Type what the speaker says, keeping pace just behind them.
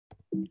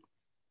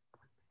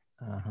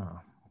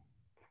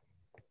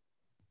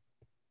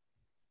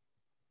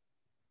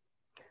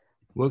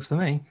Works for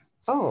me.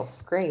 Oh,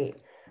 great.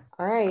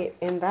 All right.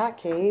 In that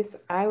case,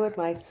 I would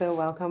like to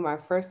welcome our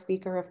first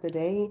speaker of the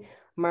day,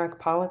 Mark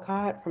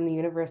Pollicott from the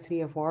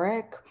University of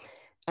Warwick.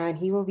 And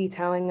he will be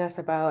telling us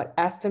about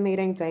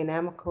estimating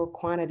dynamical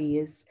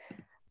quantities,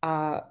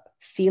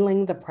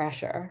 feeling the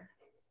pressure.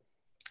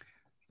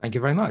 Thank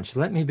you very much.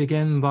 Let me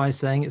begin by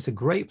saying it's a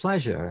great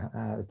pleasure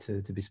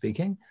to be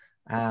speaking.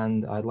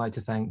 And I'd like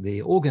to thank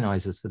the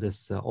organizers for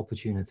this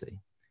opportunity.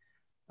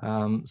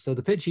 So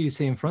the picture you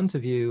see in front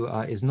of you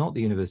is not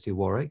the University of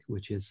Warwick,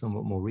 which is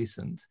somewhat more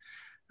recent.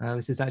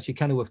 This is actually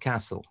Kenilworth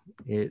Castle.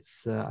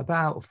 It's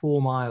about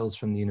 4 miles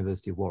from the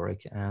University of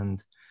Warwick.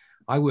 And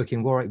I work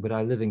in Warwick, but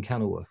I live in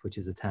Kenilworth, which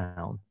is a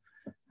town.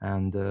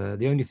 And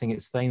the only thing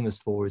it's famous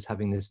for is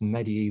having this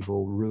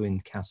medieval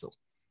ruined castle,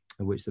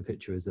 of which the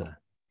picture is there.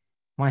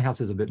 My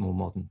house is a bit more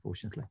modern,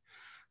 fortunately.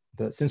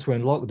 But since we're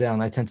in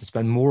lockdown, I tend to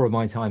spend more of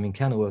my time in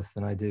Kenilworth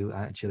than I do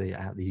actually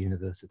at the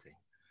university.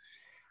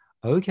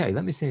 Okay,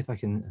 let me see if I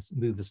can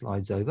move the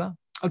slides over.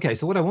 Okay,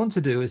 so what I want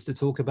to do is to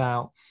talk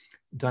about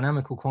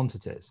dynamical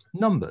quantities,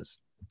 numbers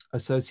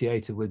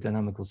associated with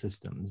dynamical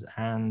systems.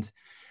 And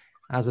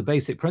as a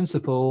basic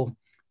principle,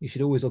 you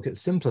should always look at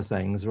simpler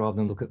things rather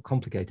than look at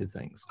complicated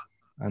things.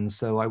 And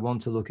so I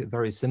want to look at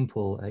very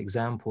simple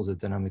examples of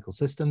dynamical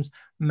systems,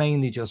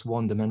 mainly just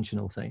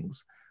one-dimensional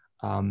things.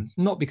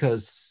 Not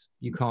because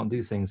you can't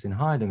do things in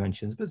higher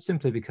dimensions, but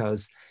simply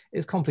because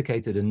it's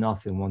complicated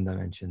enough in one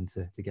dimension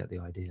to get the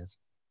ideas.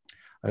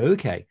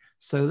 Okay,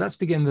 so let's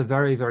begin with a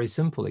very, very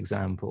simple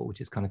example, which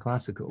is kind of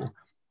classical,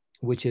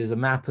 which is a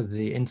map of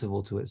the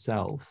interval to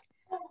itself.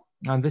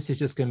 And this is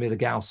just going to be the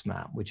Gauss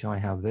map, which I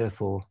have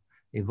therefore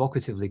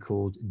evocatively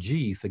called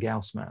G for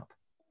Gauss map.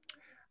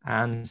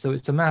 And so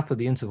it's a map of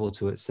the interval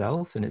to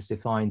itself, and it's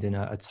defined in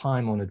a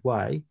time-honored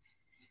way,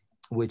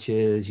 which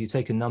is you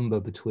take a number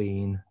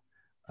between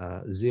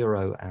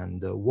 0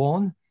 and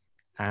 1,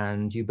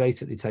 and you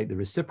basically take the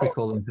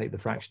reciprocal and take the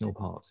fractional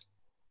part.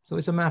 So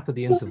it's a map of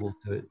the interval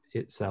to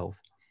itself.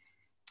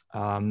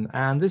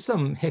 And there's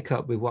some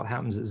hiccup with what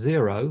happens at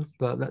 0,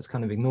 but let's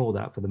kind of ignore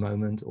that for the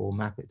moment or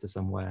map it to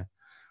somewhere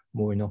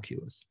more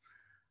innocuous.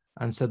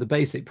 And so the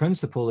basic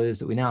principle is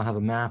that we now have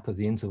a map of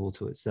the interval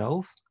to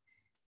itself.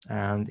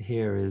 And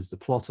here is the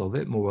plot of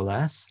it, more or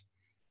less.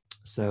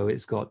 So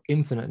it's got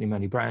infinitely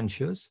many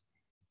branches.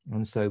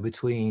 And so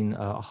between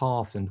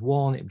 0.5 and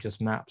 1, it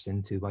just maps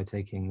into by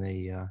taking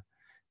the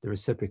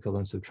reciprocal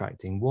and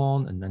subtracting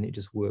 1, and then it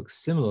just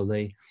works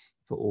similarly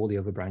for all the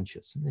other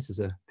branches. And this is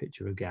a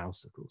picture of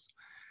Gauss, of course.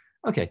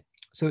 Okay,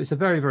 so it's a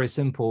very, very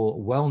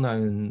simple,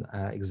 well-known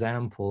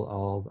example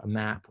of a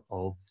map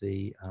of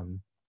the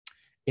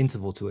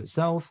interval to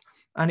itself,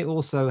 and it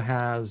also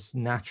has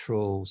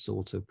natural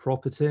sort of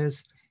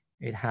properties.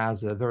 It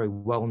has a very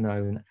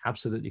well-known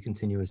absolutely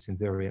continuous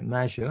invariant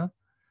measure,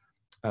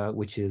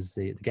 which is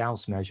the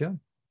Gauss measure.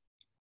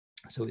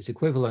 So it's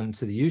equivalent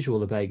to the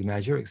usual Lebesgue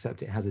measure,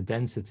 except it has a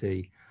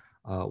density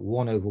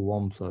 1 over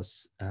 1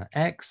 plus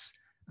x,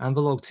 and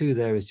the log 2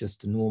 there is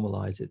just to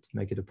normalize it, to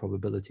make it a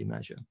probability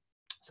measure.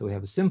 So we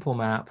have a simple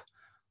map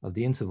of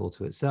the interval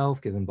to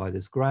itself given by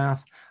this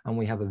graph, and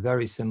we have a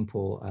very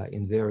simple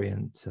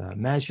invariant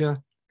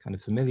measure, kind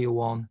of familiar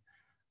one,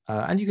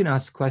 and you can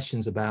ask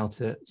questions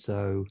about it.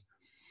 So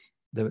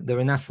there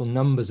are natural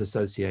numbers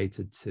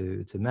associated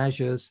to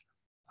measures,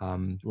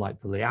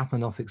 like the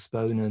Lyapunov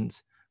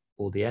exponent,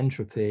 or the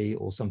entropy,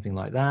 or something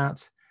like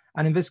that.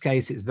 And in this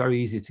case, it's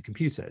very easy to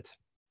compute it.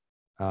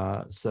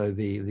 So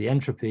the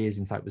entropy is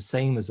in fact the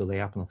same as the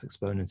Lyapunov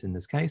exponent in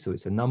this case, so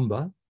it's a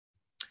number.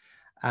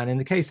 And in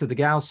the case of the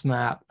Gauss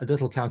map, a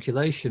little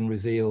calculation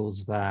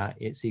reveals that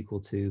it's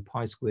equal to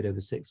pi squared over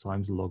 6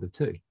 times the log of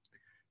 2, which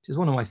is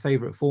one of my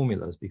favorite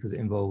formulas because it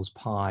involves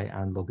pi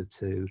and log of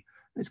 2.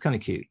 It's kind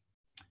of cute.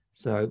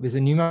 So there's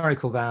a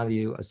numerical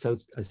value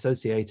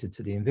associated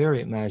to the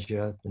invariant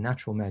measure, the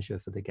natural measure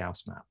for the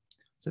Gauss map.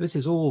 So this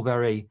is all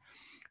very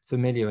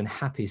familiar and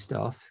happy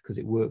stuff because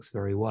it works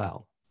very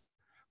well.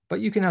 But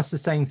you can ask the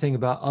same thing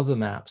about other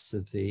maps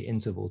of the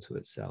interval to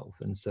itself.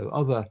 And so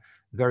other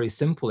very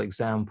simple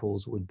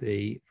examples would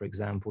be, for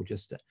example,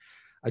 just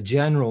a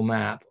general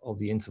map of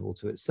the interval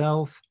to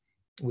itself,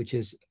 which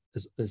is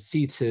a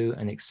C2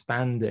 and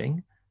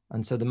expanding.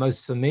 And so the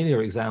most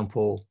familiar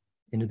example,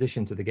 in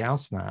addition to the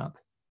Gauss map,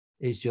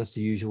 is just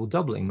the usual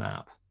doubling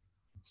map.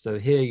 So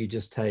here you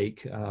just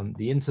take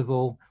the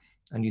interval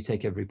and you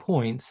take every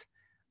point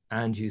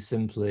and you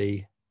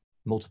simply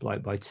multiply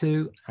it by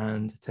 2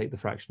 and take the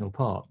fractional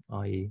part,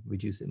 i.e.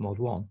 reduce it mod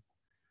 1.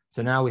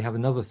 So now we have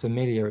another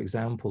familiar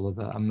example of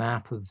a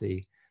map of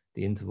the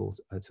interval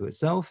to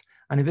itself.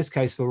 And in this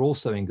case, we're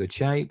also in good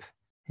shape.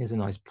 Here's a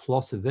nice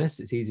plot of this.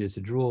 It's easier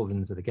to draw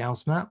than for the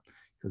Gauss map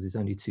because there's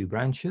only 2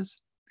 branches.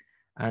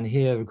 And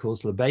here, of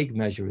course, the Lebesgue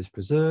measure is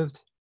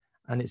preserved.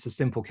 And it's a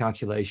simple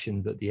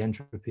calculation that the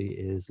entropy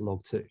is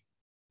log 2.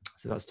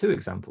 So that's 2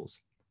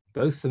 examples,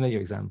 both familiar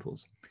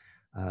examples.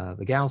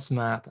 The Gauss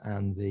map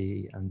and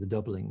the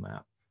doubling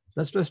map.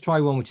 Let's just try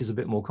one which is a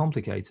bit more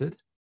complicated.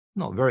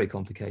 not very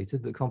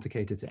complicated, but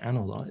complicated to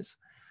analyze.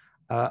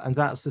 And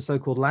that's the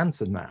so-called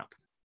Lanford map.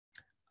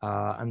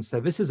 And so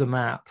this is a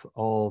map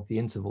of the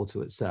interval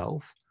to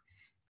itself.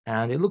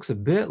 And it looks a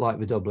bit like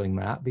the doubling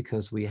map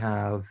because we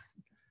have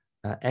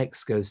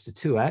x goes to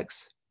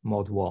 2x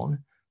mod 1,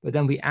 but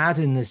then we add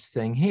in this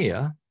thing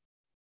here,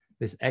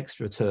 this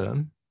extra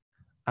term.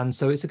 And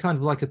so it's a kind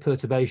of like a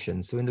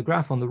perturbation. So in the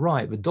graph on the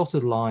right, the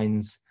dotted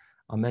lines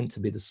are meant to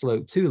be the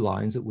slope 2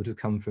 lines that would have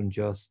come from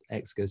just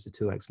x goes to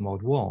 2x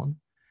mod 1.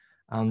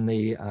 And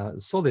the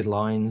solid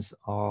lines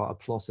are a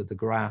plot of the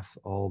graph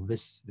of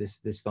this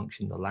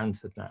function, the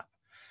Lanford map,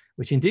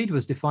 which indeed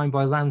was defined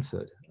by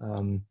Lanford,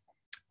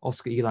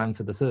 Oscar E.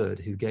 Lanford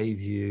III, who gave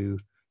you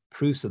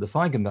proofs of the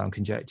Feigenbaum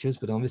conjectures,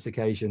 but on this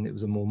occasion, it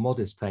was a more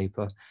modest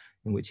paper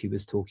in which he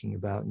was talking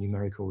about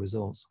numerical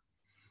results.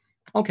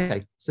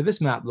 Okay, so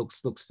this map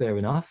looks fair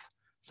enough.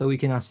 So we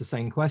can ask the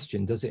same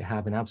question, does it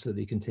have an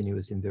absolutely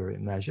continuous invariant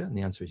measure? And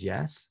the answer is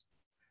yes,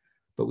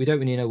 but we don't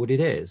really know what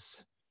it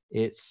is.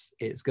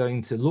 It's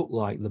going to look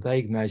like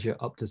Lebesgue measure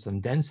up to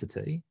some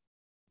density,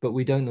 but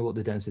we don't know what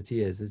the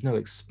density is. There's no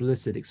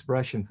explicit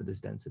expression for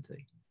this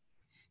density.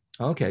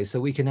 Okay, so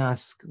we can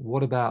ask,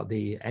 what about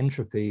the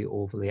entropy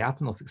or the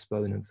Lyapunov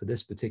exponent for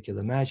this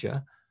particular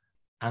measure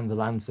and the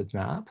Lanford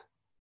map?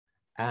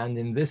 And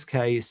in this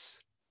case,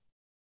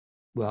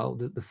 well,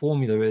 the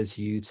formula is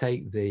you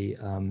take the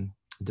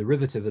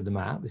derivative of the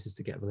map. This is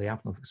to get the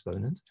Lyapunov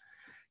exponent.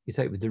 You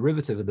take the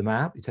derivative of the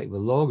map, you take the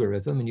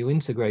logarithm, and you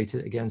integrate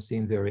it against the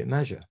invariant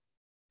measure.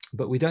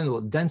 But we don't know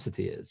what the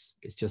density is.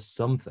 It's just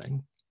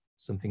something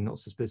not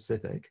so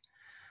specific.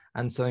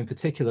 And so in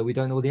particular, we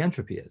don't know what the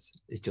entropy is.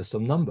 It's just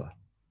some number,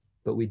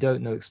 but we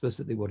don't know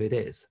explicitly what it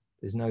is.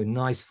 There's no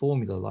nice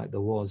formula like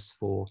there was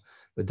for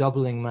the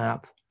doubling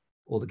map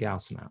or the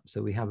Gauss map.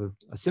 So we have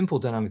a simple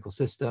dynamical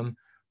system,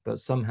 but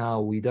somehow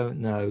we don't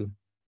know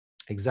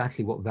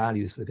exactly what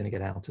values we're going to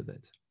get out of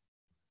it.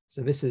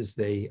 So this is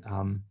the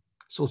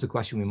sort of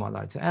question we might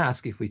like to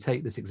ask. If we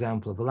take this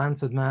example of a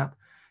Lanford map,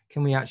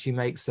 can we actually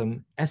make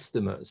some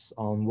estimates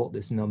on what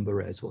this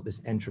number is, what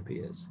this entropy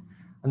is?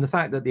 And the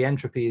fact that the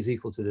entropy is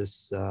equal to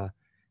this,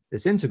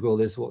 this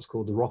integral is what's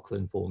called the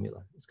Rocklin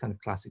formula. It's kind of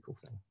a classical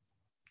thing.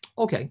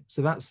 Okay,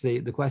 so that's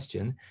the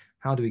question.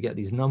 How do we get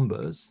these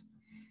numbers?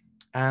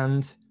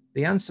 And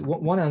the answer,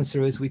 one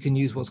answer is we can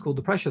use what's called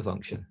the pressure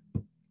function.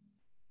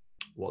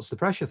 What's the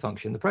pressure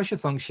function? The pressure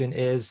function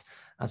is,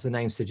 as the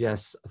name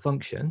suggests, a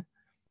function.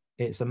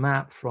 It's a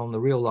map from the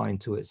real line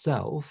to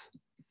itself,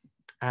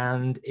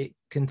 and it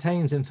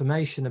contains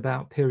information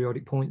about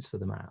periodic points for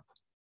the map.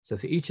 So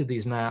for each of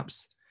these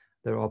maps,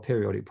 there are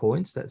periodic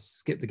points. Let's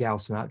skip the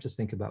Gauss map, just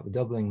think about the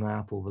doubling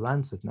map or the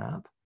Lanford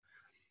map.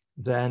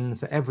 Then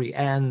for every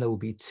n, there will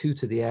be 2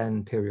 to the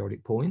n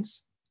periodic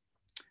points,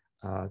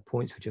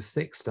 points which are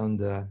fixed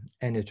under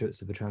n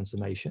iterates of a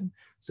transformation.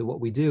 So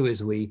what we do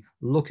is we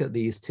look at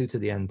these 2 to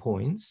the n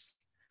points,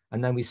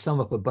 and then we sum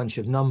up a bunch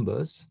of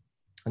numbers.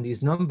 And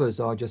these numbers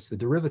are just the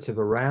derivative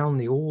around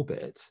the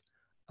orbit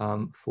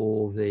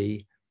for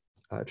the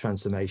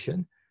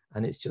transformation.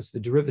 And it's just the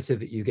derivative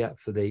that you get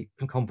for the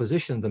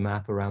composition of the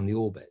map around the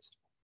orbit.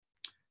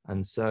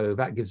 And so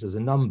that gives us a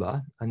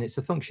number, and it's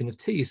a function of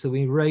t, so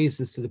we raise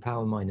this to the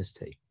power minus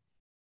t.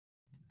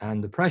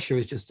 And the pressure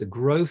is just the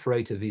growth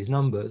rate of these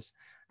numbers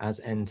as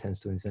n tends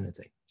to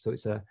infinity. So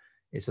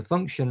it's a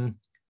function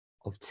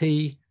of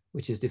t,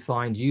 which is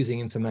defined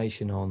using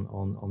information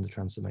on the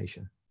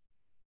transformation.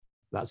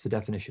 That's the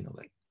definition of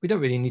it. We don't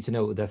really need to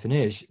know what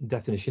the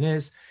definition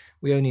is.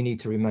 We only need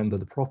to remember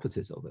the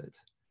properties of it.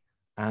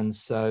 And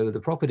so the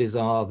properties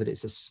are that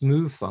it's a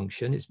smooth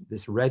function. It's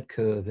this red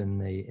curve in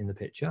the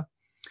picture.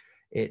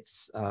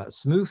 It's a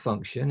smooth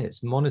function.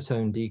 It's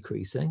monotone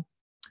decreasing.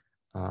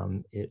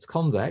 It's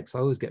convex. I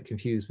always get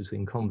confused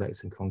between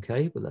convex and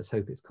concave, but let's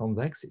hope it's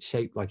convex. It's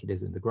shaped like it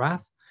is in the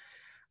graph.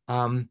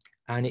 And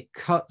it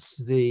cuts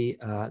the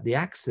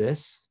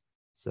axis,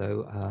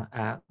 so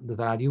at the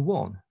value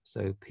 1.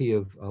 So P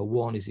of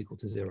 1 is equal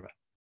to 0.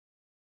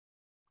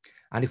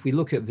 And if we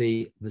look at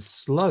the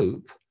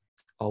slope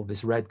of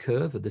this red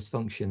curve of this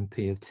function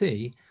P of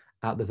t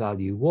at the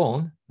value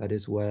 1, that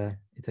is where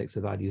it takes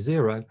the value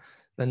 0,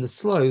 then the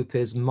slope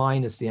is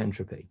minus the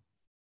entropy.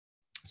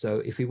 So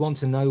if we want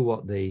to know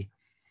what the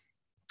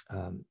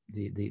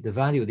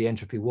value of the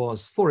entropy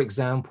was, for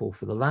example,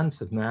 for the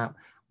Lanford map,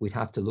 we'd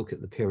have to look at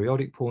the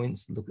periodic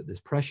points, look at this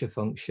pressure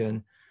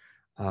function,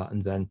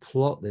 and then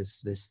plot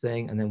this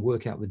thing, and then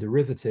work out the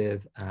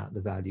derivative at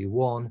the value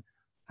 1.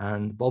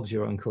 And Bob's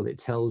your uncle, it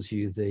tells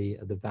you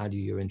the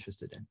value you're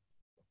interested in.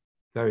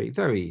 Very,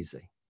 very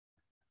easy.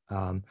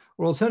 Or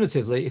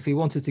alternatively, if we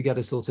wanted to get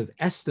a sort of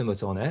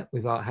estimate on it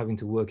without having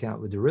to work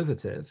out the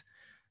derivative,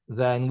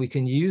 then we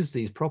can use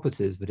these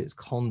properties that it's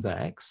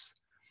convex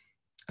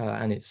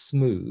and it's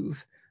smooth,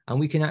 and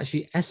we can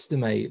actually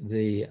estimate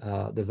the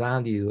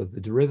value of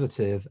the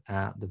derivative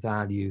at the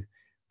value,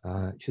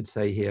 it should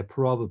say here,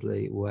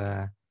 probably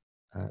where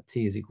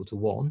t is equal to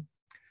 1.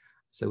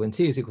 So when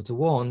t is equal to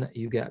 1,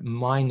 you get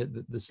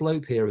the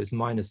slope here is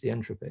minus the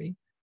entropy.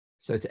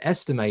 So to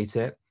estimate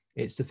it,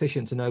 it's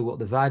sufficient to know what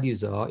the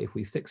values are. If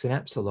we fix an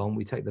epsilon,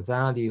 we take the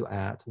value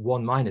at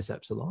 1 minus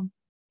epsilon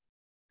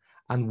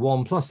and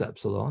 1 plus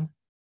epsilon.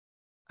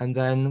 And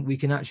then we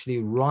can actually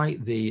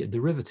write the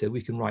derivative.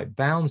 We can write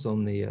bounds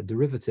on the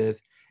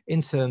derivative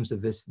in terms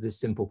of this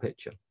simple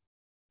picture.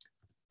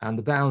 And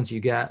the bounds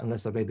you get,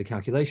 unless I made the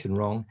calculation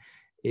wrong,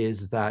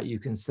 is that you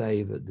can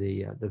say that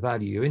the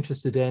value you're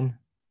interested in,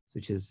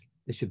 which is,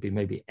 this should be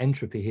maybe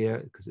entropy here,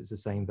 because it's the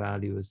same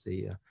value as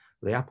the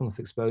Lyapunov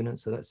exponent.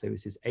 So let's say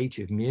this is h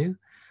of mu.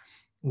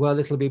 Well,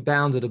 it'll be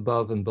bounded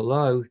above and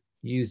below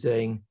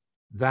using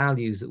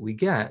values that we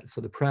get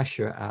for the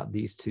pressure at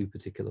these two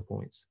particular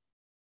points.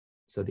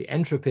 So the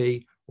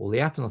entropy or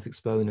Lyapunov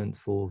exponent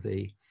for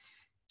the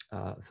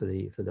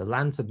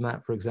Lanford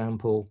map, for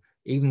example,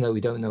 even though we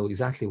don't know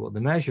exactly what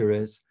the measure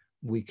is,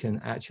 we can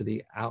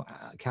actually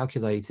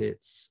calculate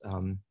its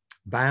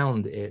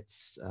bound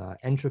its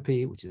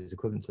entropy, which is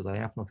equivalent to the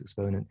Lyapunov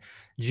exponent,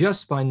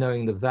 just by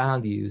knowing the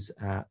values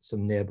at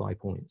some nearby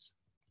points.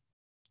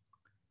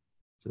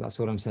 So that's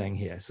what I'm saying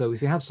here. So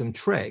if you have some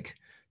trick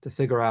to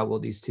figure out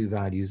what these two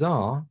values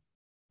are,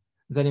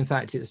 then in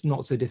fact it's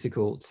not so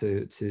difficult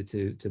to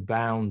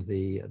bound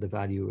the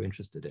value we're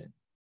interested in.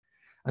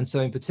 And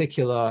so in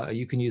particular,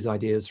 you can use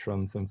ideas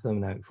from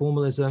thermodynamic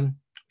formalism,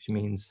 which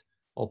means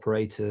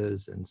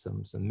operators and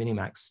some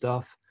minimax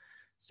stuff,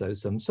 so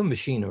some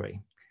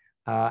machinery,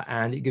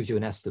 and it gives you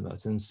an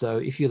estimate. And so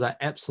if you let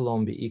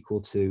epsilon be equal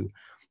to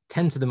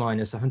 10 to the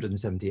minus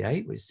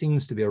 178, which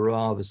seems to be a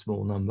rather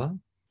small number,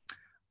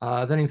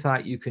 then in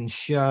fact you can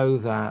show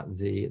that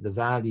the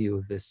value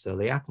of this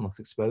Lyapunov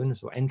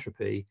exponent or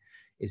entropy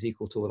is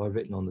equal to what I've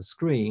written on the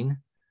screen,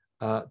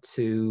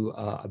 to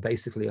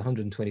basically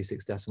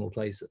 126 decimal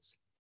places.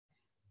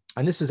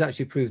 And this was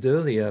actually proved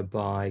earlier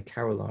by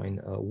Caroline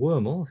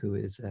Wormel, who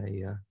is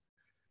a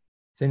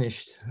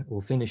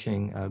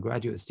finishing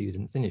graduate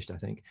student, finished I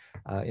think,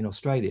 in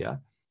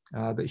Australia.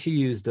 But she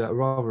used a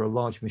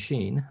large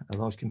machine, a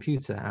large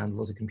computer, and a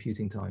lot of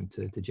computing time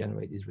to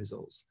generate these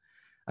results.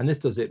 And this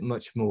does it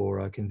much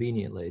more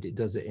conveniently. It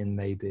does it in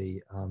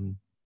maybe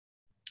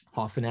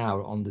half an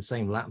hour on the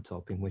same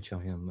laptop in which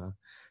I am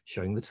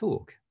showing the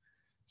talk.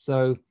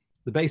 So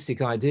the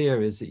basic idea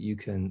is that you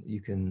can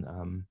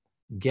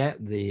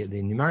get the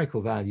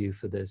numerical value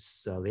for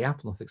this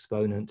Lyapunov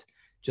exponent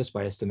just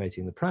by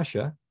estimating the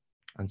pressure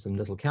and some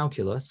little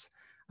calculus.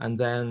 And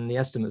then the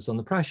estimates on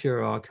the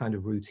pressure are kind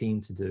of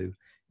routine to do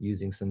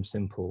using some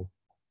simple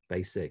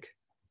basic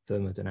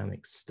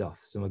thermodynamic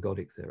stuff, some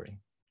ergodic theory.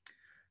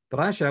 But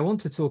actually I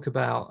want to talk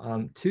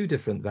about two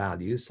different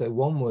values. So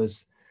one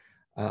was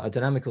a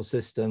dynamical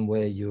system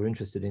where you're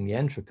interested in the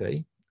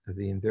entropy of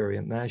the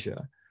invariant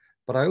measure.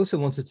 But I also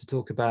wanted to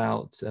talk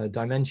about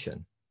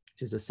dimension,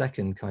 which is a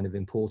second kind of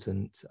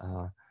important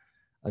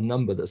a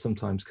number that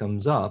sometimes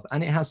comes up.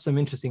 And it has some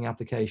interesting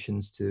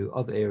applications to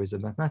other areas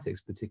of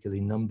mathematics, particularly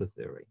number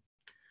theory.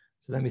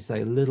 So let me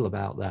say a little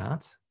about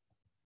that.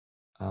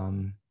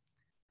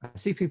 I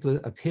see people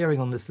appearing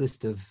on this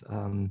list of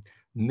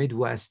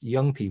Midwest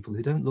young people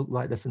who don't look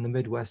like they're from the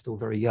Midwest or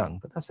very young,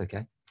 but that's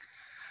okay.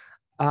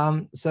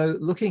 So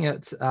looking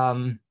at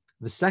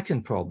the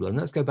second problem,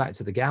 let's go back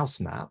to the Gauss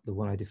map, the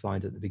one I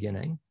defined at the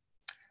beginning,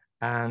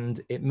 and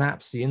it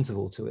maps the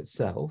interval to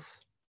itself,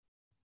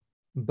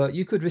 but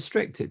you could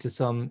restrict it to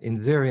some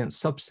invariant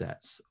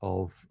subsets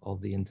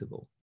of the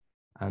interval.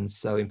 And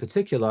so in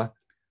particular,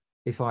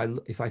 if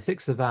I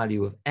fix the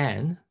value of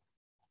n,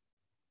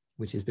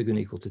 which is bigger than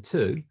or equal to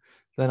 2,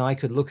 then I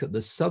could look at the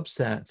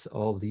subset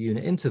of the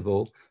unit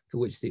interval for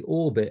which the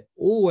orbit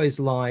always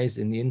lies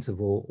in the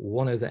interval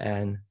 1 over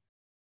n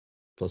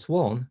plus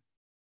 1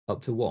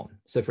 up to 1.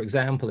 So for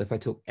example, if I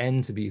took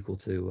n to be equal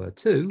to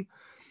 2,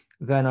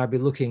 then I'd be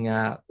looking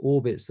at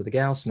orbits for the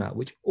Gauss map,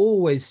 which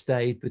always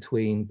stayed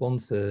between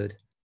 1/3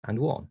 and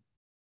 1.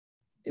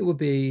 It would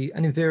be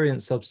an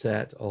invariant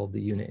subset of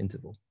the unit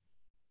interval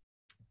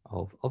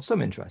of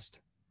some interest.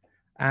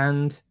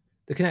 And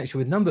the connection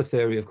with number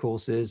theory, of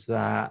course, is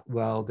that,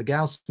 well, the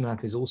Gauss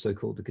map is also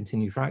called the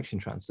continued fraction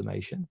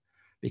transformation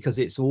because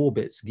its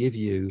orbits give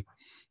you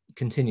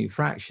continued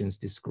fractions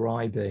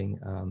describing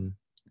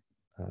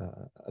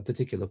a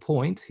particular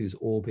point whose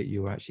orbit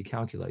you're actually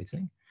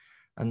calculating.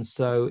 And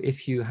so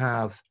if you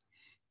have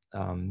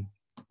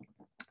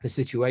a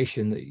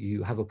situation that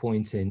you have a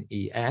point in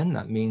En,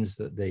 that means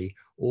that the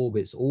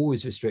orbit's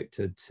always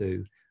restricted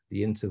to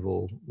the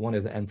interval 1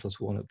 over n plus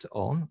 1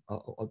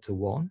 up to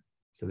 1.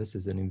 So this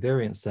is an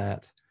invariant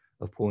set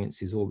of points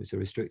whose orbits are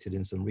restricted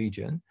in some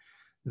region.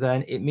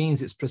 Then it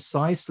means it's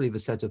precisely the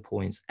set of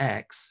points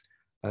x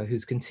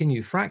whose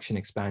continued fraction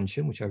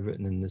expansion, which I've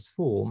written in this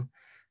form,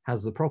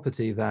 has the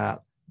property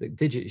that the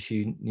digits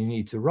you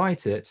need to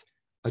write it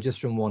are just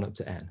from 1 up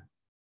to n.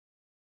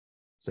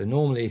 So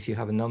normally if you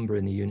have a number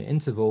in the unit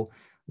interval,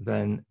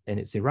 then and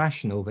it's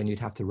irrational, then you'd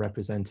have to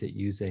represent it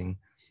using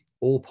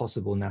all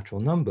possible natural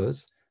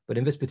numbers. But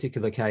in this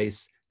particular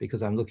case,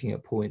 because I'm looking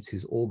at points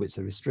whose orbits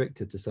are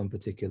restricted to some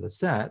particular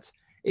set,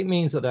 it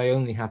means that I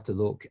only have to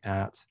look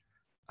at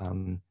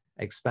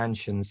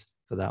expansions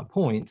for that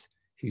point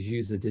whose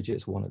use the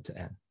digits 1 up to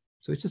n.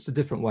 So it's just a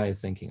different way of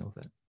thinking of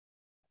it.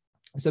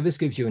 So this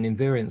gives you an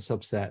invariant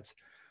subset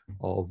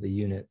of the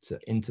unit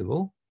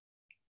interval.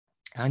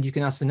 And you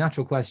can ask the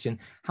natural question,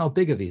 how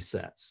big are these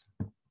sets?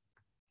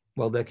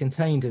 Well, they're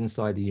contained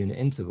inside the unit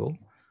interval,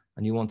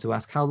 and you want to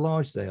ask how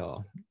large they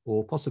are.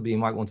 Or possibly you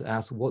might want to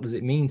ask, what does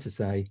it mean to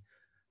say,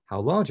 how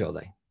large are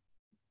they?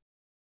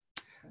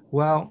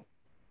 Well,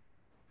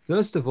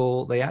 first of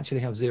all, they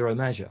actually have zero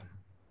measure.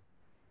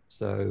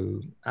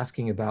 So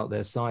asking about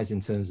their size in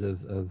terms of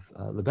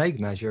Lebesgue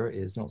measure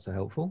is not so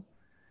helpful.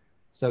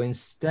 So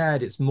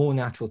instead, it's more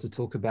natural to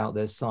talk about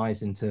their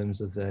size in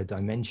terms of their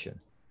dimension.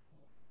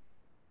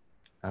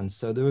 And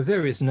so there are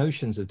various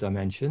notions of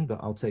dimension, but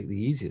I'll take the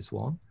easiest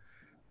one,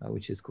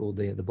 which is called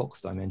the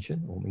box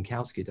dimension or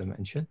Minkowski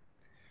dimension.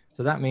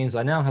 So that means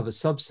I now have a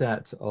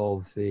subset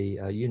of the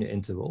unit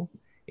interval.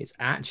 It's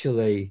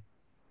actually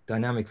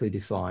dynamically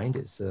defined.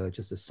 It's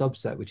just a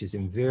subset which is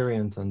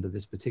invariant under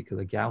this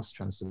particular Gauss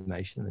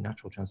transformation, the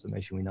natural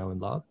transformation we know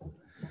and love.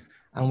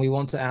 And we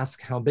want to ask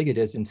how big it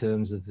is in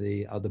terms of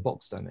the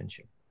box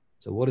dimension.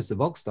 So what is the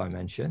box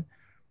dimension?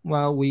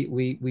 Well,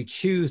 we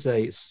choose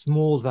a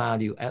small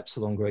value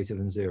epsilon greater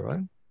than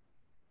 0.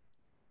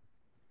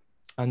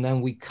 And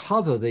then we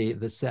cover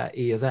the set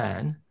E of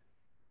n,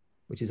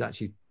 which is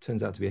actually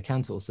turns out to be a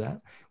Cantor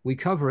set. We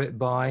cover it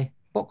by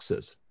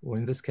boxes, or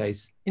in this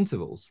case,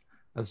 intervals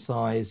of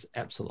size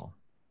epsilon.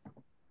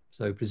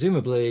 So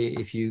presumably,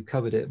 if you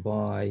covered it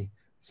by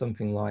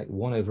something like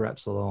 1 over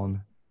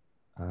epsilon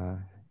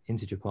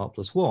integer part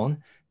plus 1,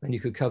 then you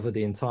could cover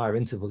the entire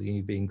interval and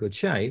you'd be in good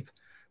shape.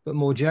 But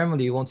more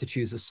generally, you want to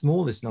choose the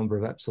smallest number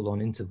of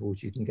epsilon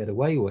intervals you can get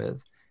away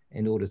with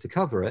in order to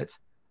cover it.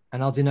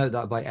 And I'll denote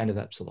that by n of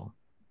epsilon.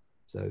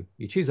 So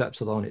you choose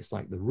epsilon, it's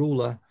like the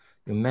ruler.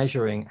 You're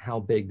measuring how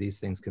big these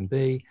things can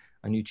be,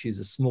 and you choose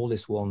the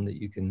smallest one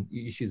that you can,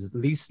 you choose the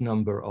least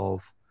number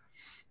of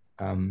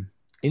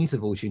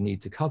intervals you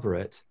need to cover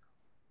it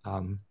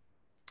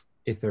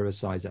if they're a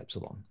size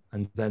epsilon.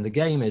 And then the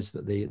game is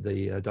that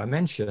the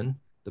dimension,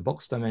 the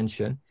box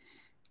dimension,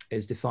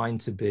 is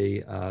defined to be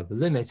the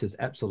limit as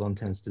epsilon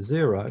tends to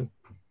 0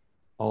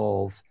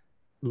 of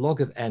log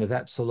of n of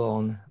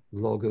epsilon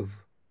log of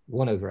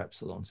 1 over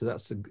epsilon. So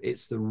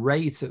it's the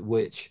rate at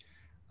which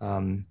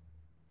n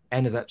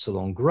of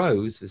epsilon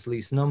grows, this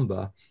least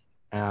number,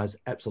 as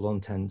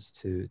epsilon tends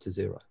to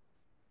 0.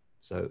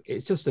 So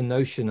it's just a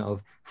notion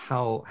of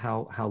how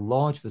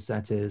large the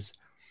set is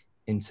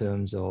in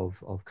terms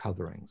of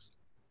coverings.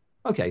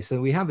 Okay,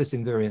 so we have this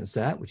invariant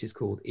set, which is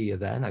called E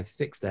of n. I've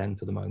fixed n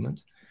for the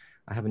moment.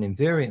 I have an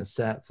invariant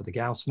set for the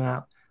Gauss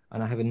map,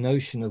 and I have a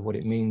notion of what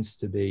it means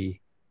to be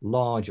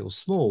large or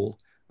small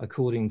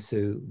according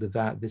to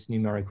this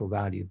numerical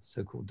value, the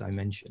so-called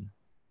dimension.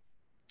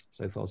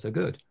 So far, so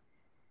good.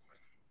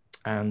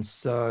 And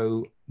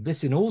so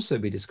this can also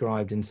be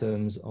described in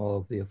terms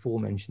of the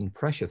aforementioned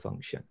pressure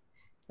function,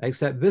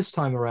 except this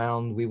time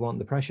around, we want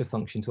the pressure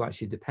function to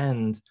actually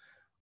depend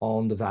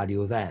on the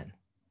value of n,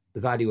 the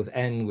value of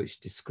n which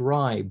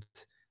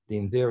described the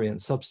invariant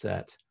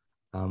subset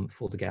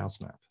for the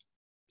Gauss map.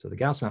 So the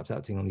Gauss map's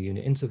acting on the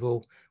unit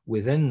interval.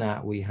 Within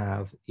that, we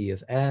have E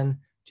of n,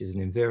 which is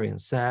an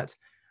invariant set,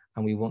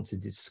 and we want to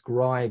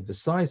describe the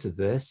size of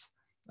this,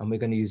 and we're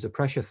going to use a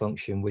pressure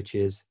function which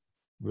is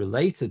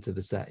related to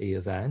the set E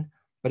of n,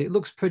 but it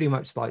looks pretty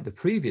much like the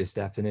previous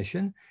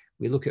definition.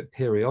 We look at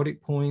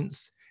periodic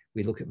points,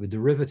 we look at the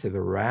derivative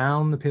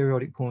around the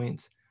periodic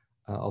point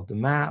of the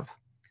map.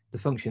 The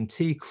function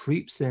t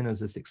creeps in as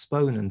this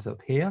exponent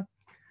up here.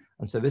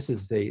 And so this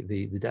is the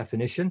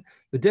definition.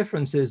 The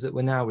difference is that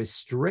we're now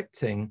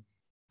restricting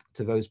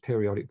to those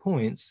periodic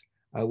points,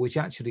 which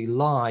actually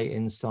lie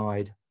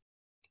inside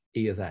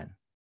E of n.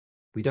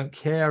 We don't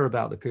care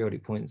about the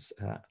periodic points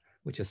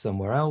which are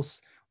somewhere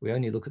else. We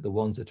only look at the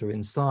ones that are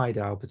inside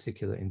our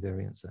particular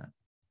invariant set.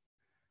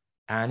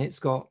 And it's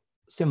got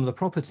similar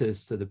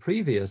properties to the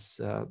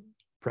previous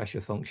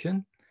pressure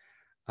function,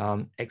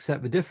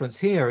 except the difference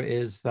here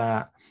is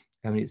that,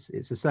 I mean,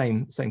 it's the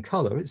same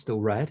color, it's still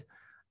red.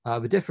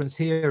 The difference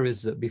here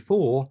is that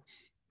before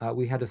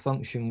we had a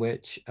function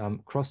which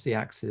crossed the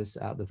axis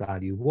at the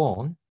value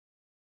 1,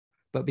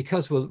 but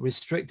because we're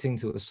restricting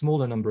to a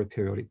smaller number of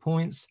periodic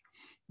points,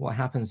 what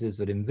happens is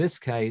that in this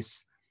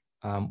case,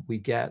 we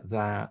get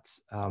that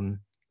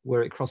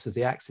where it crosses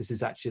the axis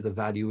is actually the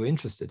value we're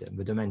interested in,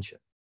 the dimension.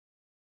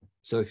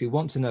 So if you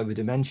want to know the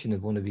dimension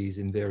of one of these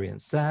invariant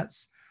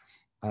sets,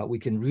 we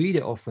can read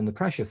it off from the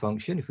pressure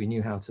function, if we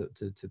knew how to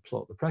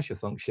plot the pressure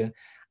function,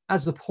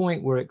 as the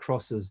point where it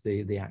crosses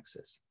the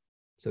axis.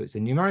 So it's a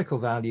numerical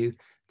value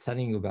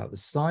telling you about the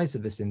size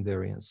of this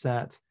invariant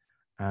set,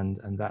 and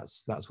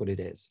that's what it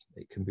is.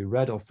 It can be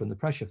read off from the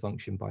pressure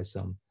function by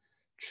some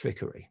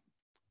trickery.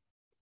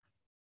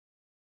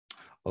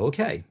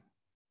 Okay,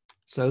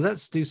 so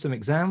let's do some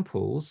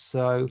examples.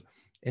 So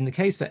in the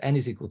case for n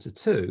is equal to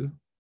 2,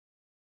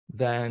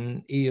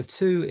 then E of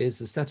 2 is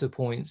the set of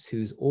points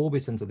whose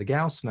orbit under the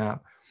Gauss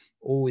map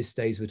always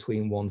stays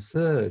between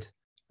 1/3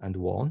 and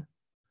 1.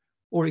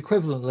 Or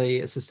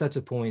equivalently, it's a set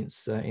of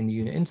points in the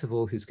unit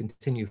interval whose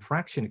continued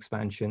fraction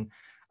expansion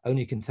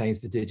only contains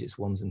the digits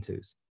 1s and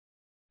 2s.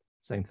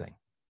 Same thing.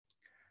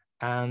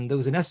 And there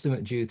was an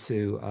estimate due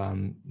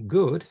to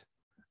Good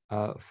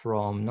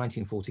from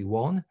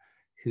 1941,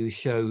 who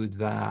showed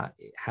that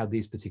it had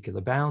these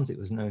particular bounds. It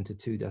was known to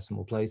 2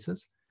 decimal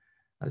places.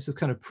 This is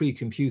kind of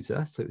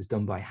pre-computer, so it was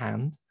done by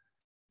hand.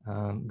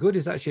 Good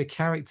is actually a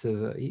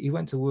character. He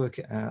went to work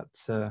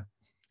at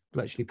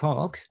Bletchley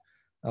Park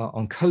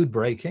on code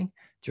breaking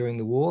during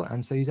the war,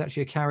 and so he's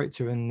actually a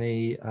character in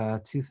the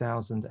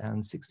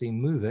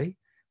 2016 movie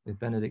with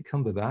Benedict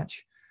Cumberbatch,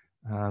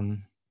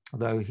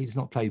 although he's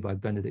not played by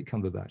Benedict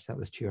Cumberbatch, that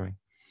was Turing.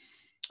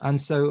 And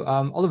so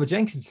Oliver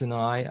Jenkins and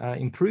I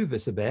improved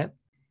this a bit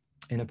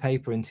in a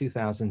paper in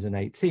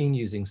 2018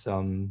 using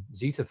some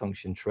zeta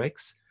function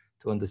tricks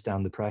to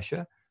understand the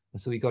pressure.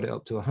 And so we got it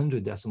up to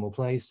 100 decimal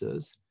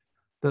places.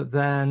 But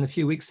then a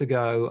few weeks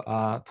ago,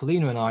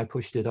 Polina and I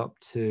pushed it up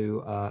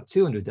to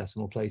 200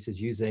 decimal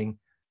places using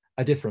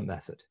a different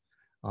method,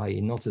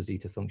 i.e. not a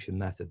zeta function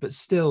method, but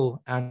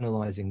still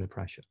analyzing the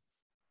pressure.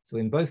 So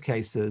in both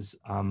cases,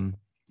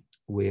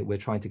 we're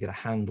trying to get a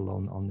handle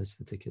on this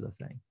particular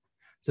thing.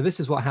 So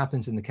this is what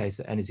happens in the case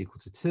that n is equal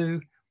to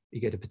 2. You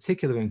get a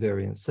particular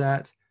invariant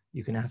set.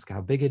 You can ask how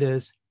big it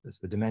is. That's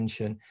the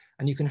dimension.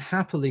 And you can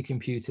happily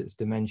compute its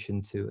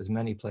dimension to as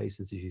many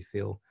places as you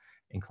feel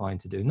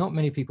inclined to do. Not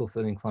many people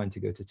feel inclined to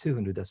go to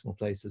 200 decimal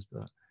places,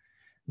 but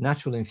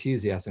natural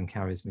enthusiasm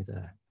carries me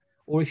there.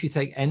 Or if you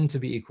take n to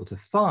be equal to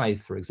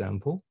 5, for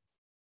example,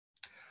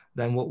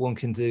 then what one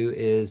can do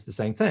is the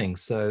same thing.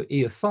 So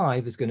E of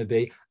 5 is going to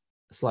be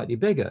a slightly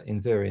bigger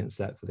invariant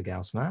set for the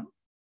Gauss map.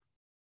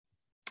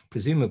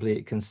 Presumably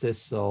it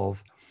consists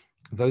of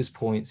those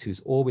points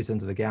whose orbit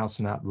under the Gauss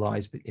map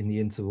lies in the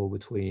interval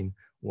between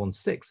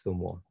 1/6 and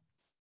 1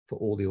 for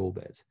all the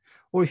orbits.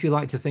 Or if you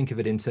like to think of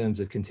it in terms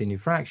of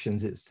continued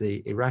fractions, it's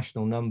the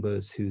irrational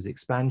numbers whose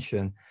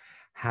expansion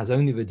has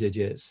only the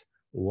digits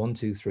 1,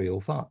 2, 3,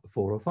 or 4,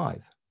 or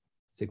 5.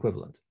 It's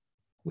equivalent,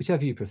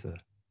 whichever you prefer.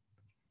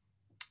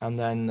 And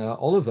then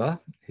Oliver,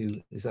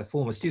 who is a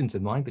former student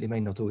of mine, but he may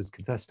not always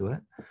confess to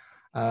it,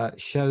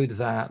 showed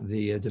that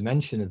the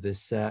dimension of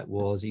this set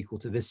was equal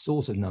to this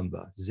sort of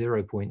number,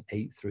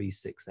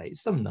 0.8368,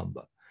 some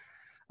number,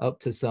 up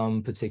to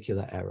some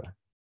particular error.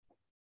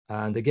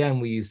 And again,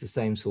 we use the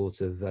same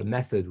sort of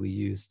method we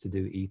used to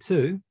do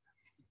E2.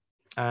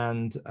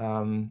 And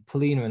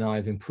Polina and I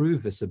have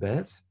improved this a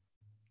bit.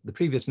 The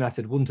previous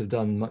method wouldn't have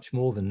done much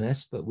more than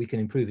this, but we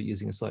can improve it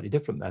using a slightly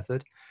different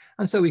method.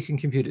 And so we can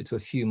compute it to a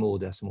few more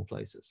decimal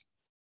places.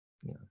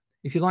 Yeah.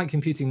 If you like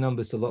computing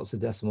numbers to lots of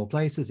decimal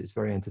places, it's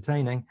very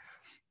entertaining,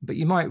 but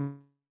you might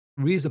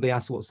reasonably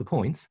ask, what's the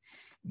point?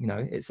 You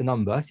know, it's a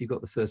number. If you've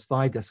got the first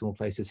 5 decimal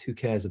places, who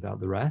cares about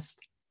the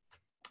rest?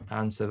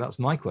 And so that's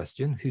my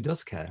question. Who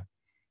does care?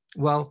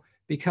 Well,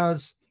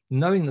 because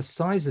knowing the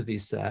size of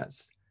these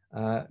sets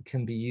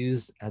can be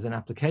used as an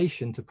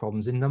application to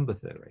problems in number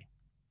theory.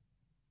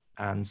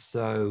 And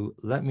so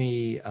let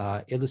me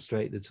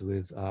illustrate this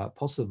with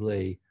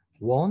possibly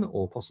 1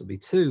 or possibly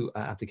 2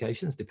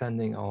 applications,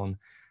 depending on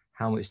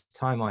how much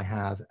time I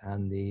have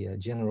and the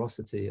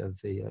generosity of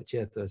the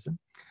chairperson.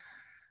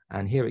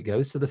 And here it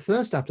goes. So the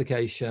first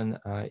application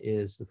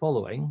is the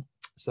following.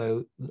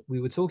 So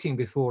we were talking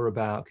before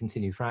about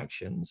continued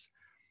fractions.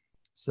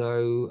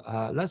 So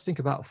let's think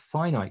about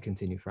finite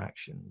continued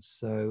fractions.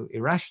 So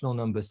irrational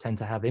numbers tend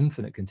to have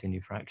infinite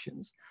continued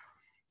fractions,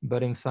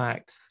 but in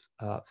fact,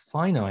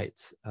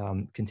 finite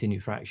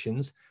continued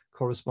fractions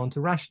correspond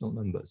to rational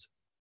numbers.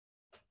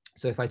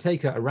 So if I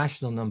take a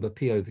rational number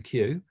p over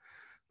q,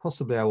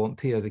 possibly I want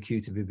p over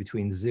q to be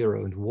between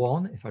 0 and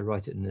 1 if I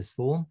write it in this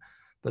form.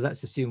 But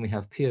let's assume we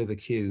have p over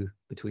q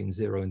between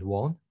 0 and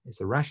 1.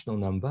 It's a rational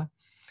number.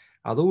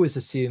 I'll always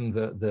assume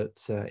that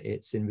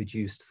it's in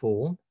reduced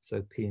form,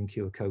 so p and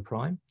q are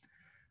co-prime.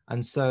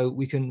 And so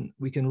we can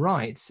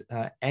write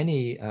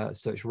any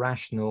such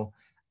rational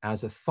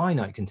as a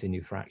finite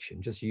continued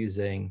fraction, just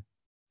using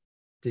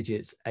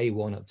digits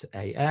a1 up to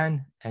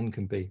an. N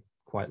can be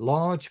quite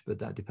large, but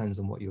that depends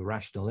on what your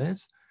rational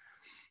is.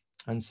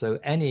 And so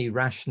any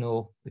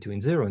rational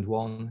between 0 and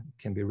 1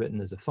 can be written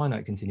as a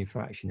finite continued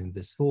fraction in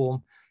this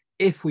form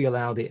if we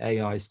allow the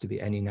AIs to be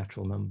any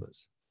natural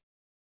numbers.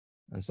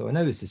 And so I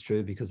know this is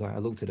true because I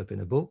looked it up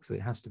in a book, so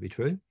it has to be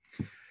true.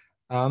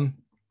 And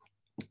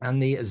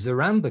the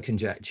Zaremba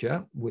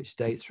conjecture, which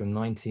dates from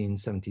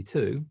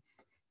 1972,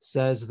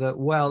 says that,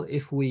 well,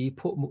 if we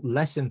put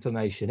less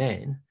information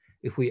in,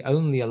 if we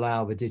only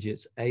allow the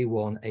digits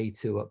A1,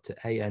 A2 up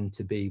to AN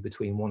to be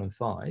between 1 and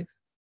 5,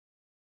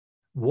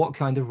 what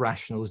kind of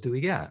rationals do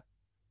we get?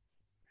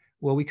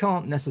 Well, we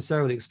can't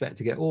necessarily expect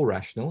to get all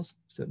rationals,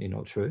 certainly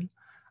not true,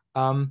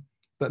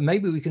 but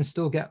maybe we can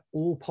still get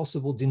all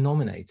possible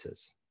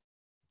denominators.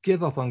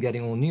 Give up on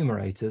getting all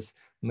numerators,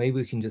 maybe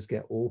we can just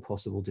get all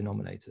possible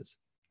denominators.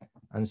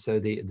 And so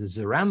the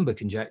Zaremba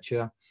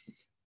conjecture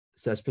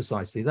says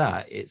precisely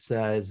that. It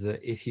says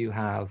that if you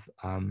have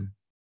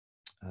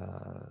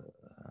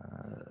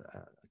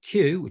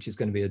q, which is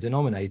going to be a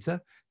denominator,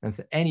 and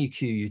for any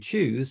q you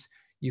choose,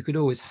 you could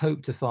always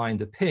hope to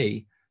find a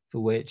p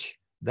for which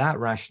that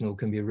rational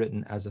can be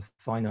written as a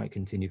finite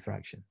continued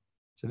fraction.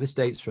 So this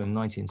dates from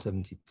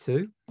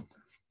 1972.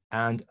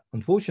 And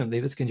unfortunately,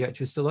 this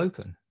conjecture is still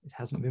open. It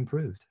hasn't been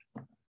proved.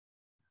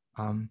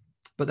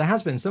 But there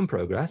has been some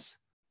progress.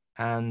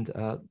 And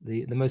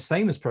the most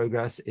famous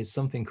progress is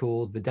something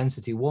called the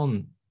density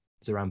 1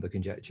 Zaremba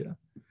conjecture.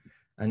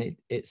 And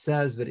it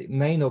says that it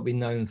may not be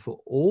known for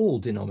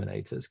all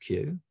denominators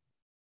Q,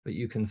 but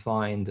you can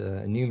find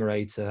a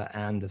numerator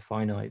and a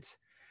finite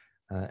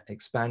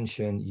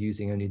expansion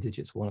using only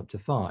digits 1 up to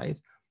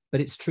 5.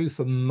 But it's true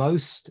for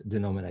most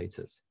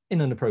denominators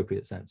in an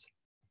appropriate sense.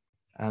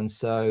 And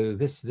so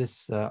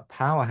this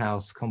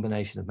powerhouse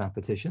combination of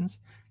mathematicians,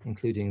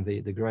 including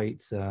the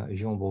great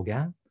Jean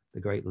Bourgain, the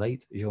great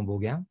late Jean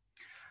Bourgain,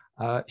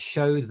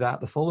 showed that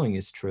the following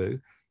is true.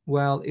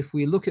 Well, if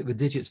we look at the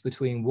digits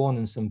between 1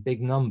 and some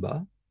big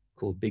number,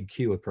 called big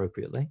Q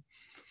appropriately,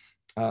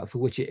 for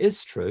which it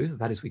is true,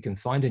 that is, we can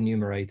find a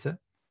numerator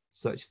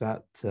such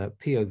that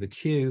P over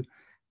Q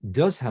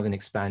does have an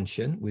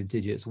expansion with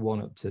digits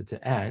 1 up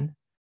to n,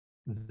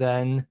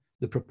 then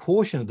the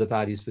proportion of the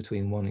values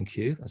between 1 and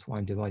Q, that's why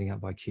I'm dividing out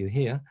by Q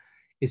here,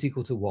 is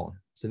equal to 1.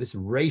 So this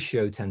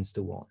ratio tends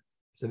to 1.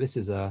 So this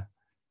is a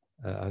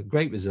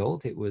great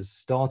result. It was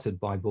started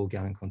by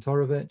Bourgain and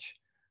Kontorovich,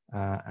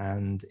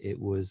 and it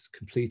was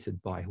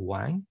completed by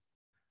Huang.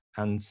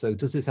 And so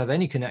does this have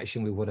any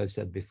connection with what I've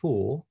said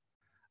before?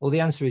 Well,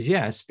 the answer is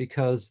yes,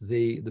 because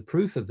the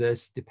proof of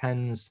this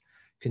depends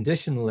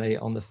conditionally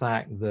on the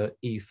fact that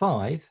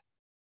E5,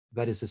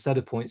 that is a set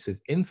of points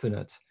with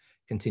infinite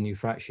continued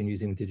fraction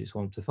using the digits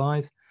 1 to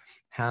 5,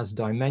 has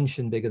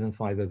dimension bigger than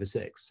 5 over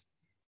 6.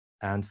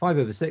 And 5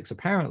 over 6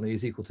 apparently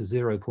is equal to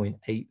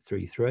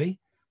 0.833.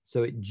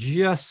 So it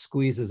just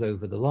squeezes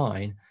over the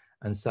line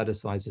and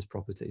satisfies this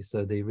property.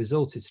 So the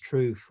result is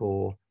true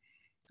for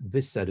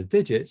this set of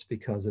digits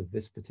because of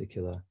this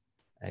particular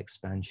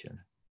expansion.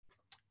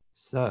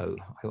 So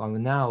I will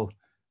now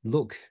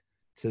look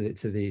to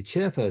the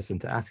chairperson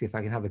to ask if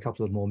I can have a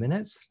couple of more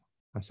minutes.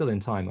 I'm still in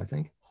time, I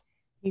think.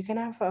 You can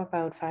have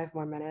about 5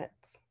 more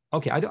minutes.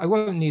 Okay, I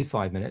won't need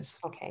 5 minutes.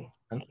 Okay.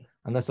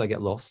 Unless I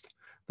get lost,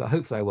 but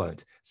hopefully I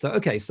won't. So,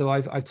 okay, so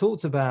I've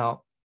talked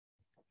about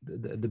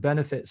the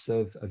benefits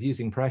of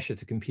using pressure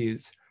to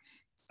compute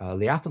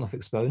Lyapunov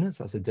exponents.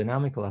 That's a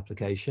dynamical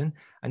application.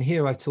 And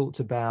here I've talked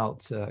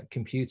about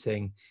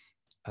computing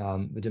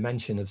the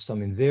dimension of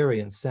some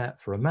invariant set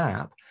for a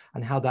map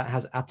and how that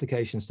has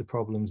applications to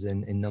problems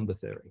in number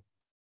theory.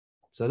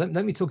 So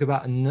let me talk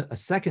about a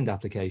second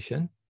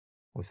application,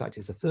 or in fact,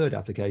 it's a third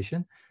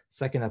application,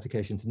 second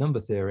application to number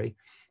theory,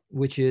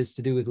 which is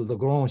to do with the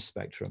Lagrange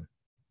spectrum.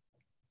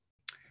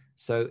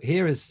 So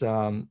here is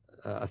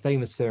a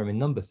famous theorem in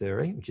number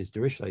theory, which is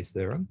Dirichlet's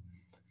theorem,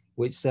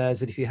 which says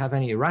that if you have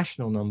any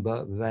irrational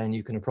number, then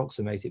you can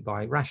approximate it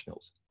by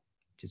rationals,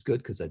 which is good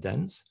because they're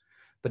dense.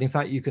 But in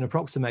fact, you can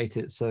approximate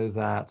it so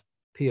that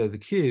P over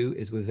Q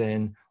is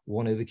within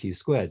 1 over Q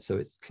squared. So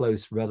it's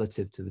close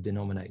relative to the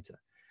denominator.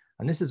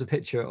 And this is a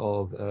picture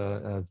of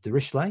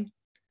Dirichlet,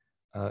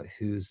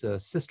 whose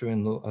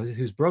sister-in-law,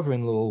 whose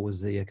brother-in-law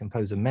was the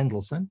composer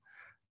Mendelssohn,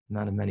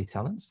 man of many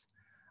talents.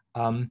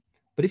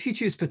 But if you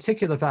choose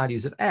particular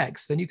values of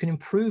x, then you can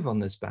improve on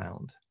this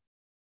bound.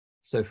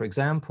 So for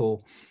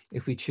example,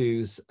 if we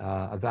choose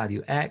a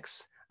value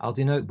x, I'll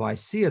denote by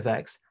C of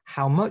x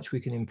how much we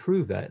can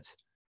improve it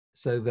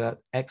so that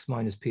x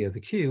minus P over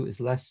Q is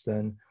less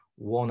than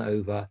 1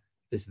 over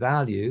this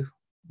value,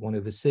 1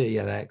 over C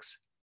of x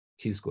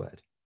Q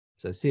squared.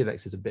 So C of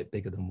x is a bit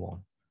bigger than 1.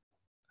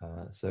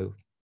 So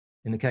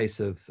in the case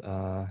of,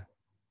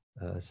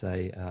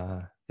 say,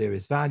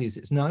 various values,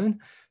 it's known.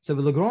 So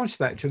the Lagrange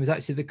spectrum is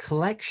actually the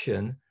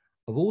collection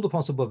of all the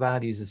possible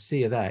values of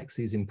C of x,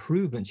 these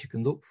improvements you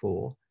can look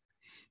for,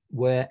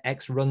 where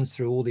x runs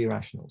through all the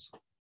irrationals.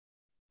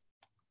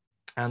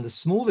 And the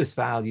smallest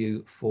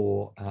value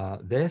for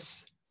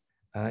this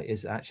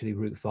is actually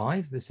root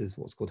 5. This is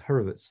what's called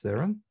Hurwitz's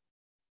theorem.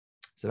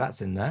 So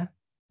that's in there.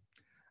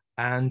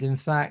 And in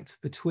fact,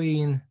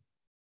 between,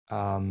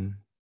 so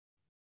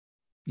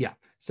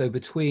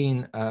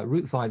between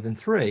root 5 and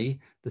 3,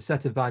 the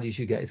set of values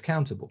you get is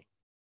countable.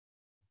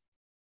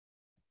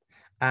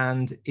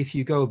 And if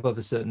you go above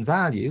a certain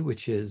value,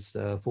 which is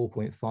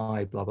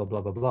 4.5, blah, blah,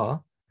 blah, blah, blah,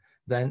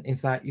 then in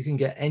fact, you can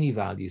get any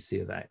value C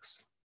of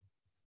x.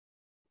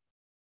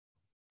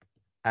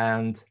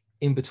 And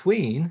in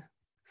between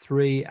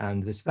 3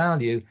 and this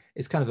value,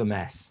 it's kind of a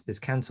mess. There's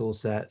Cantor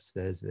sets,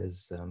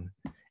 there's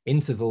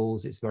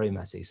intervals, it's very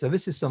messy. So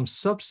this is some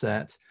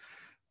subset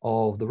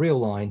of the real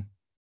line,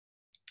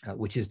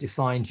 which is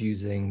defined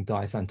using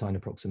Diophantine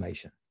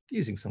approximation,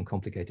 using some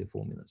complicated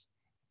formulas.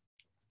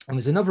 And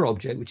there's another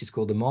object, which is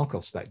called the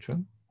Markov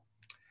spectrum.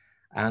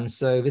 And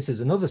so this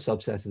is another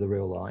subset of the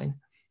real line.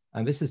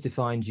 And this is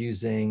defined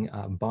using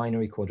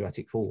binary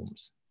quadratic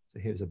forms. So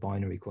here's a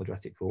binary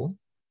quadratic form.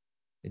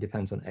 It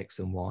depends on x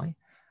and y.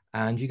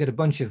 And you get a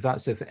bunch of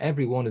that. So for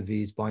every one of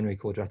these binary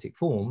quadratic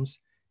forms,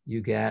 you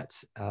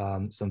get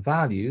some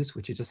values,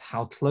 which is just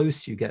how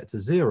close you get to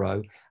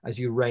 0 as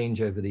you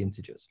range over the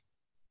integers.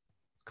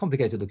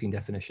 complicated looking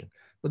definition.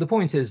 But the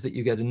point is that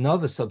you get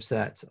another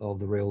subset of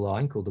the real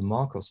line called the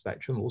Markov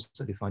spectrum,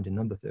 also defined in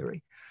number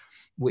theory,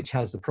 which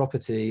has the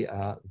property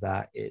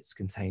that it's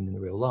contained in the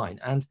real line.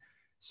 And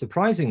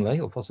surprisingly,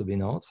 or possibly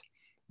not,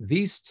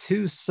 these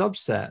two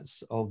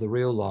subsets of the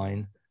real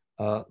line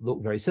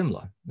look very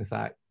similar. In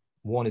fact,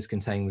 one is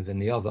contained within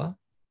the other,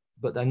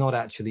 but they're not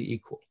actually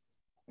equal.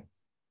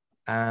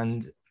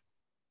 And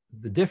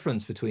the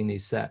difference between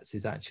these sets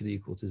is actually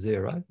equal to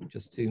 0,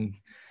 just two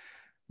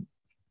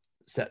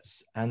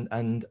sets.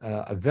 And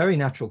a very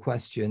natural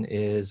question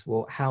is,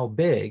 well, how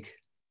big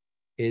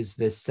is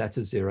this set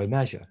of 0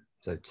 measure?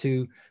 So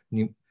two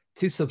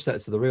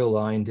subsets of the real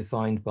line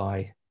defined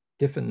by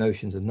different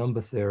notions of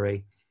number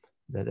theory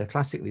that they're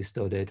classically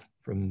studied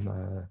from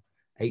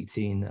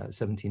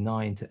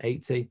 1879 to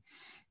 80.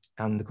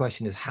 And the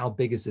question is, how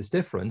big is this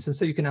difference? And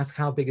so you can ask,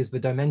 how big is the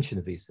dimension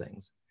of these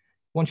things?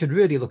 One should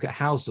really look at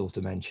Hausdorff's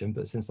dimension,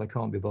 but since I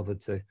can't be bothered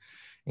to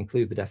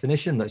include the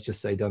definition, let's just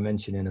say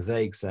dimension in a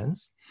vague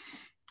sense.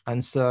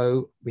 And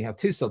so we have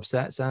two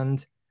subsets,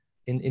 and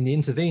in the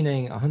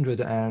intervening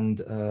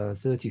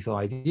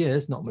 135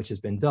 years, not much has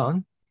been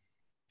done,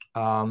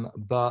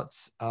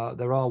 but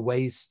there are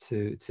ways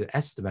to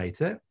estimate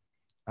it.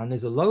 And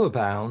there's a lower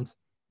bound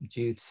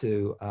due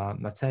to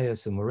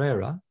Mateus and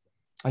Moreira.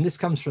 And this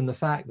comes from the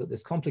fact that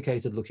this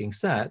complicated looking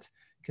set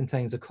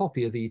contains a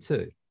copy of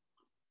E2,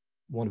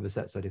 one of the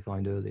sets I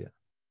defined earlier.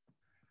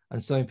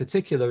 And so in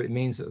particular, it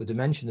means that the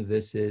dimension of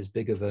this is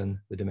bigger than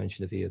the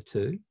dimension of E of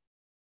 2.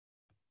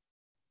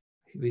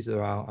 These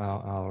are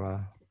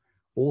our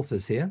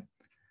authors here.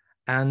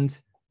 And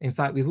in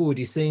fact, we've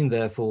already seen,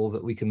 therefore,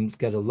 that we can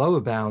get a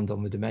lower bound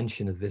on the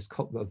dimension of this,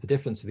 of the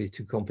difference of these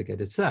two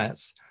complicated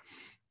sets,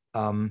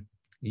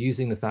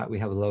 using the fact we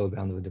have a lower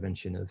bound of the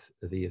dimension of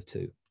E of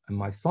 2. And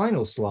my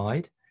final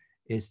slide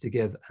is to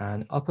give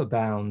an upper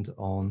bound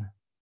on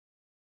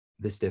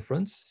this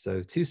difference.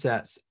 So two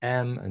sets,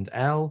 M and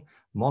L,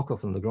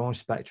 Markov and Lagrange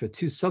spectra,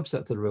 two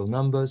subsets of the real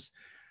numbers.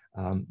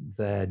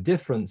 Their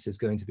difference is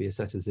going to be a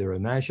set of 0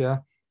 measure.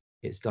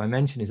 Its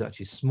dimension is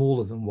actually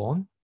smaller than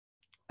 1.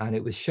 And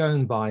it was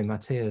shown by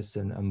Mateus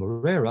and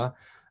Moreira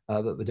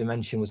that the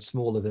dimension was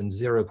smaller than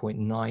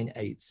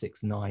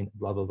 0.9869,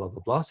 blah, blah, blah,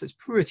 blah, blah. So it's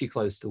pretty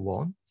close to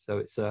 1. So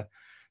it's a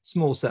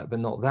small set, but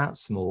not that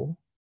small.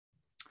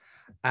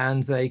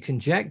 And they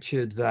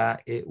conjectured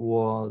that it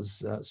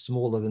was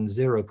smaller than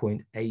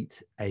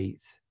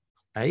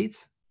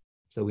 0.888.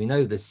 So we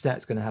know this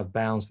set's going to have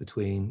bounds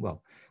between,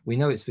 well, we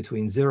know it's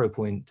between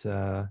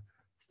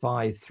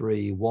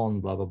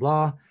 0.531, blah, blah,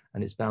 blah,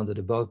 and it's bounded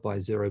above by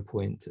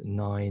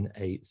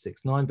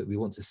 0.9869, but we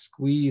want to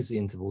squeeze the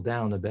interval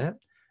down a bit.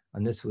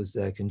 And this was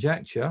their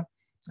conjecture.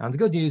 And the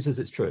good news is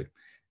it's true.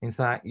 In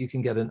fact, you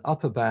can get an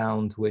upper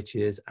bound, which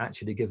is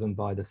actually given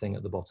by the thing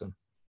at the bottom.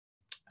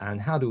 And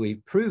how do we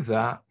prove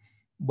that?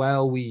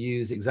 Well, we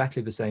use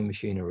exactly the same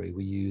machinery.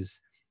 We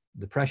use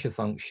the pressure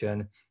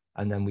function,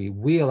 and then we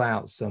wheel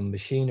out some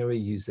machinery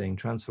using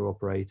transfer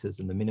operators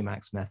and the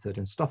minimax method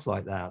and stuff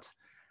like that.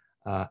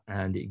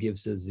 And it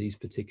gives us these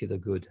particular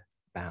good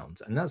bounds.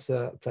 And that's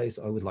a place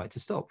I would like to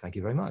stop. Thank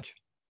you very much.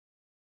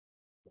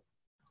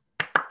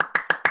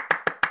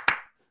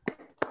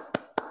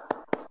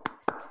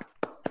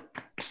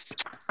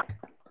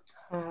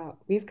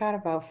 We've got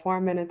about 4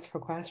 minutes for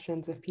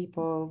questions if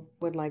people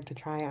would like to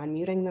try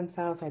unmuting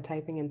themselves or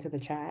typing into the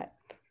chat.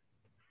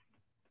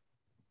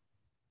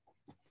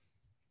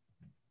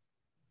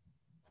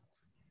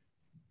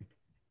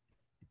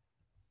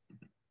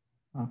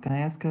 Can I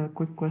ask a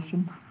quick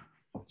question?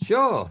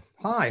 Sure.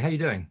 Hi, how you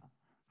doing?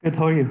 Good,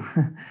 how are you?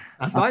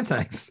 I'm fine,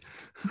 thanks.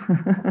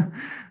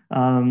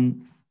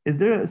 Is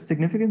there a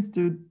significance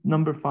to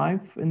number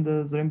 5 in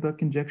the Zaremba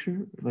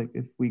conjecture? Like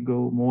if we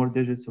go more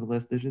digits or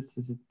less digits,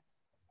 is it?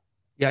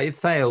 Yeah, it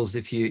fails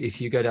if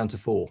you go down to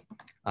 4.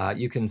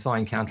 You can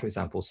find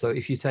counterexamples. So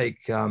if you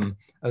take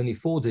only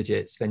 4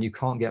 digits, then you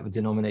can't get the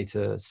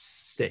denominator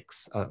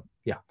 6.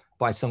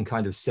 By some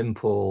kind of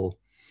simple,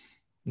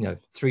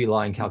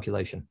 3-line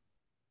calculation.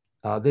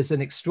 There's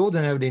an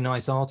extraordinarily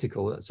nice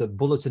article. It's a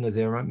Bulletin of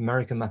the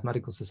American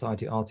Mathematical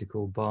Society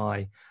article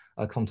by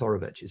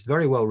Kontorovich. It's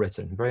very well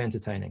written, very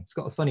entertaining. It's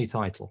got a funny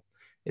title.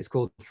 It's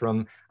called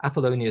From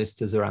Apollonius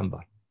to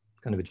Zaremba,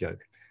 kind of a joke.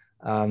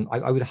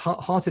 I would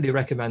heartily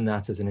recommend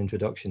that as an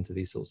introduction to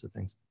these sorts of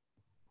things.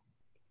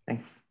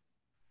 Thanks.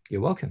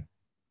 You're welcome.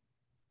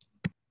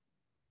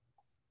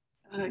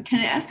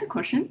 Can I ask a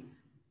question?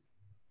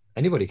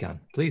 Anybody can,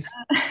 please.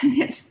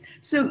 Yes.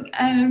 So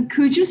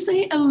could you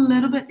say a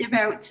little bit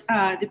about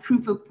the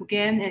proof of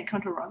Pogan and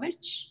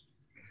Kontorovich?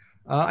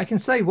 I can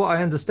say what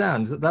I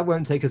understand. That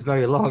won't take us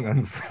very long,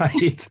 I'm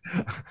afraid.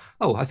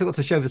 Oh, I forgot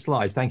to show the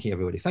slide. Thank you,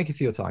 everybody. Thank you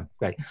for your time.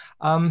 Great.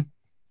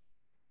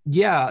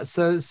 Yeah,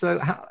 so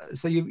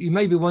you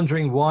may be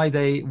wondering where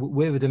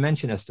the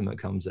dimension estimate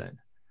comes in.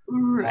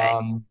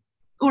 Right.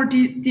 Or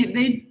did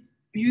they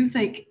use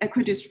like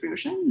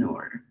equidistribution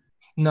or?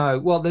 No,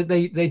 well,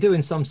 they do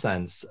in some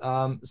sense.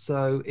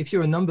 So if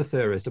you're a number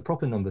theorist, a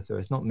proper number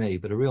theorist, not me,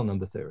 but a real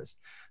number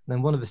theorist,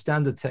 then one of the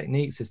standard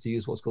techniques is to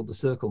use what's called the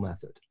circle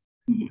method.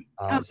 Mhm.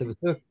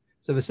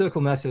 So the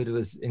circle method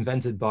was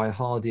invented by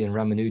Hardy and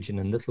Ramanujan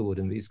and Littlewood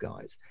and these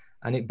guys.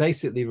 And it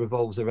basically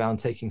revolves around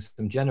taking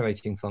some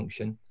generating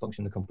function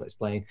in the complex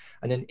plane,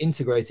 and then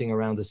integrating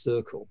around a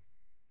circle.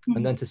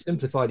 And then to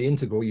simplify the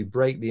integral, you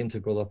break the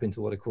integral up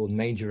into what are called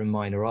major and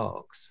minor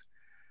arcs.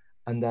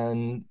 And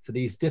then for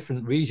these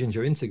different regions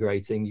you're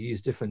integrating, you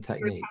use different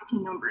techniques.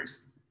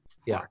 Numbers.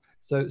 Yeah.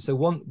 So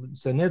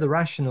near the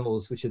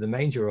rationals, which are the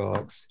major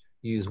arcs,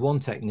 you use one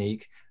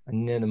technique,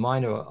 and near the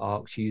minor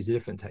arcs, you use a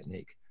different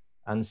technique.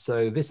 And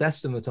so this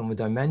estimate on the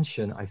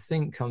dimension, I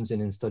think, comes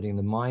in studying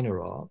the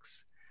minor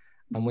arcs.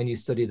 And when you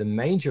study the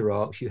major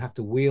arcs, you have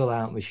to wheel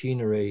out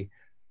machinery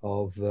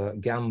of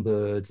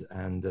Gamberd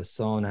and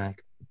Sarnak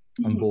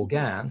and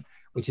Bourgain,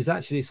 which is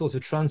actually sort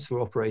of transfer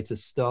operator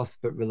stuff,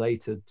 but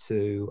related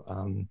to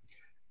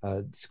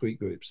discrete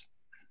groups.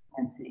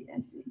 I see.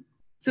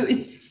 So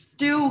it's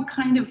still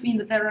kind of in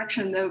the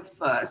direction of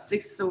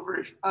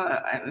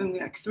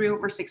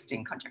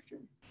 3/16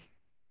 conjecture.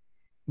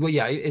 Well,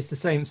 yeah, it's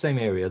the same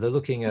area. They're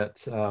looking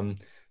at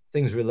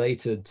things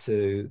related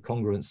to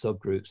congruent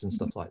subgroups and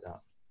stuff like that.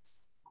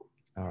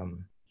 I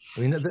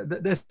mean,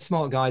 they're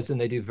smart guys and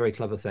they do very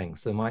clever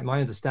things. So my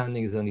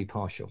understanding is only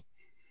partial.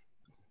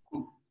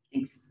 Cool.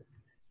 Thanks.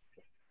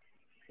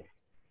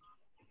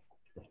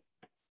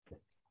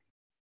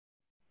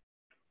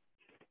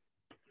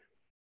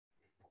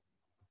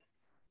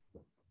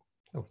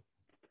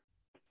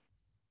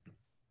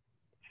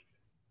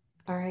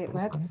 All right,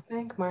 let's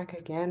thank Mark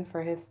again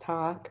for his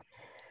talk.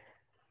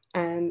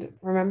 And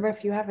remember,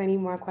 if you have any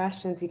more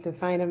questions, you can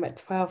find him at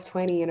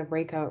 12:20 in a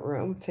breakout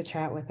room to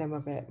chat with him a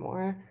bit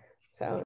more. So